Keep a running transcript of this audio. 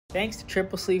Thanks to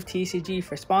TripleSleeveTCG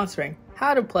for sponsoring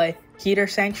how to play Keter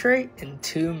Sanctuary in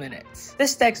 2 minutes.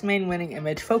 This deck's main winning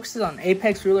image focuses on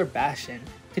Apex Ruler Bastion.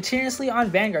 Continuously on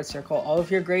Vanguard Circle, all of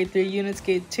your grade 3 units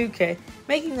gain 2k,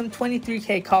 making them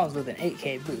 23k columns with an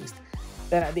 8k boost.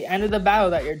 Then at the end of the battle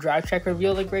that your drive check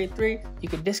revealed a grade 3, you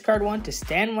can discard one to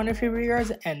stand one of your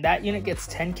rearguards and that unit gets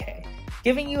 10k,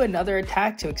 giving you another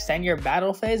attack to extend your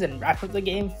battle phase and wrap up the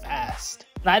game fast.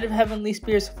 Knight of Heavenly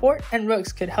Spear's Fort and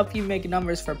Rooks could help you make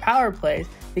numbers for power plays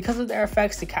because of their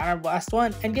effects to counterblast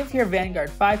 1 and give your Vanguard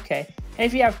 5k, and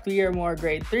if you have 3 or more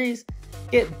grade 3s,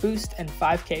 get boost and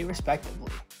 5k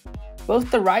respectively. Both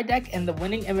the Ride deck and the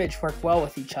winning image work well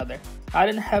with each other. Knight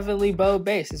and Heavenly Bow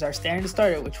base is our standard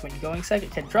starter, which when going second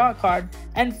can draw a card,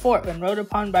 and Fort when rode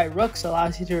upon by Rooks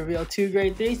allows you to reveal 2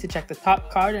 grade 3s to check the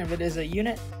top card, and if it is a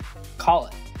unit, call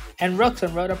it. And Rooks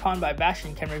when rode upon by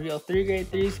Bastion can reveal 3 grade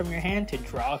 3s from your hand to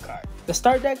draw a card. The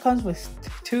start deck comes with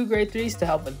 2 grade 3s to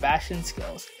help with Bastion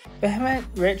skills. Vehement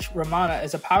Rich Ramana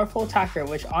is a powerful attacker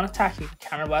which on attack you can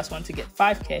counterblast 1 to get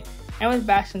 5k, and with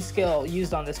Bastion skill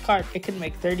used on this card it can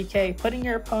make 30k, putting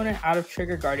your opponent out of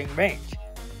trigger guarding range.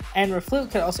 And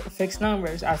Reflute can also fix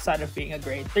numbers outside of being a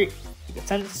grade 3. You can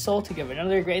send it to Soul to give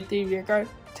another grade 3 rearguard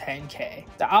 10k.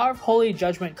 The Hour of Holy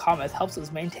Judgment Cometh helps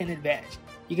us maintain advantage.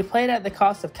 You can play it at the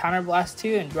cost of Counterblast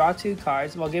 2 and draw 2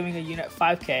 cards while giving a unit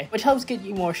 5k, which helps get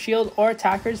you more shield or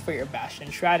attackers for your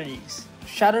Bastion strategies.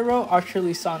 Shadow Row, Archer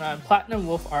Lysana, and Platinum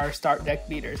Wolf are our start deck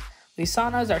beaters.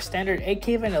 Lysana is our standard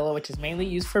 8k vanilla, which is mainly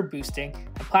used for boosting,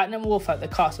 and Platinum Wolf at the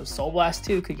cost of Soul Blast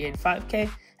 2 could gain 5k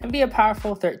and be a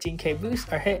powerful 13k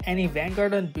boost or hit any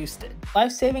Vanguard unboosted.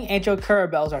 Life-saving Angel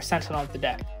Kurabel is our sentinel of the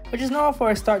deck, which is normal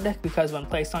for a start deck because when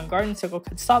placed on Garden Circle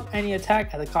could stop any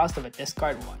attack at the cost of a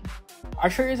discard 1. Our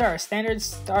triggers are a standard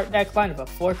start deck lineup of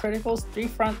 4 criticals, 3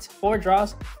 fronts, 4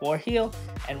 draws, 4 heal,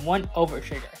 and 1 over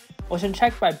trigger, which when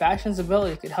checked by Bastion's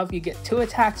ability could help you get 2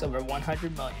 attacks over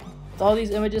 100 million. With all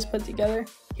these images put together,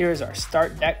 here is our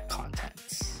start deck content.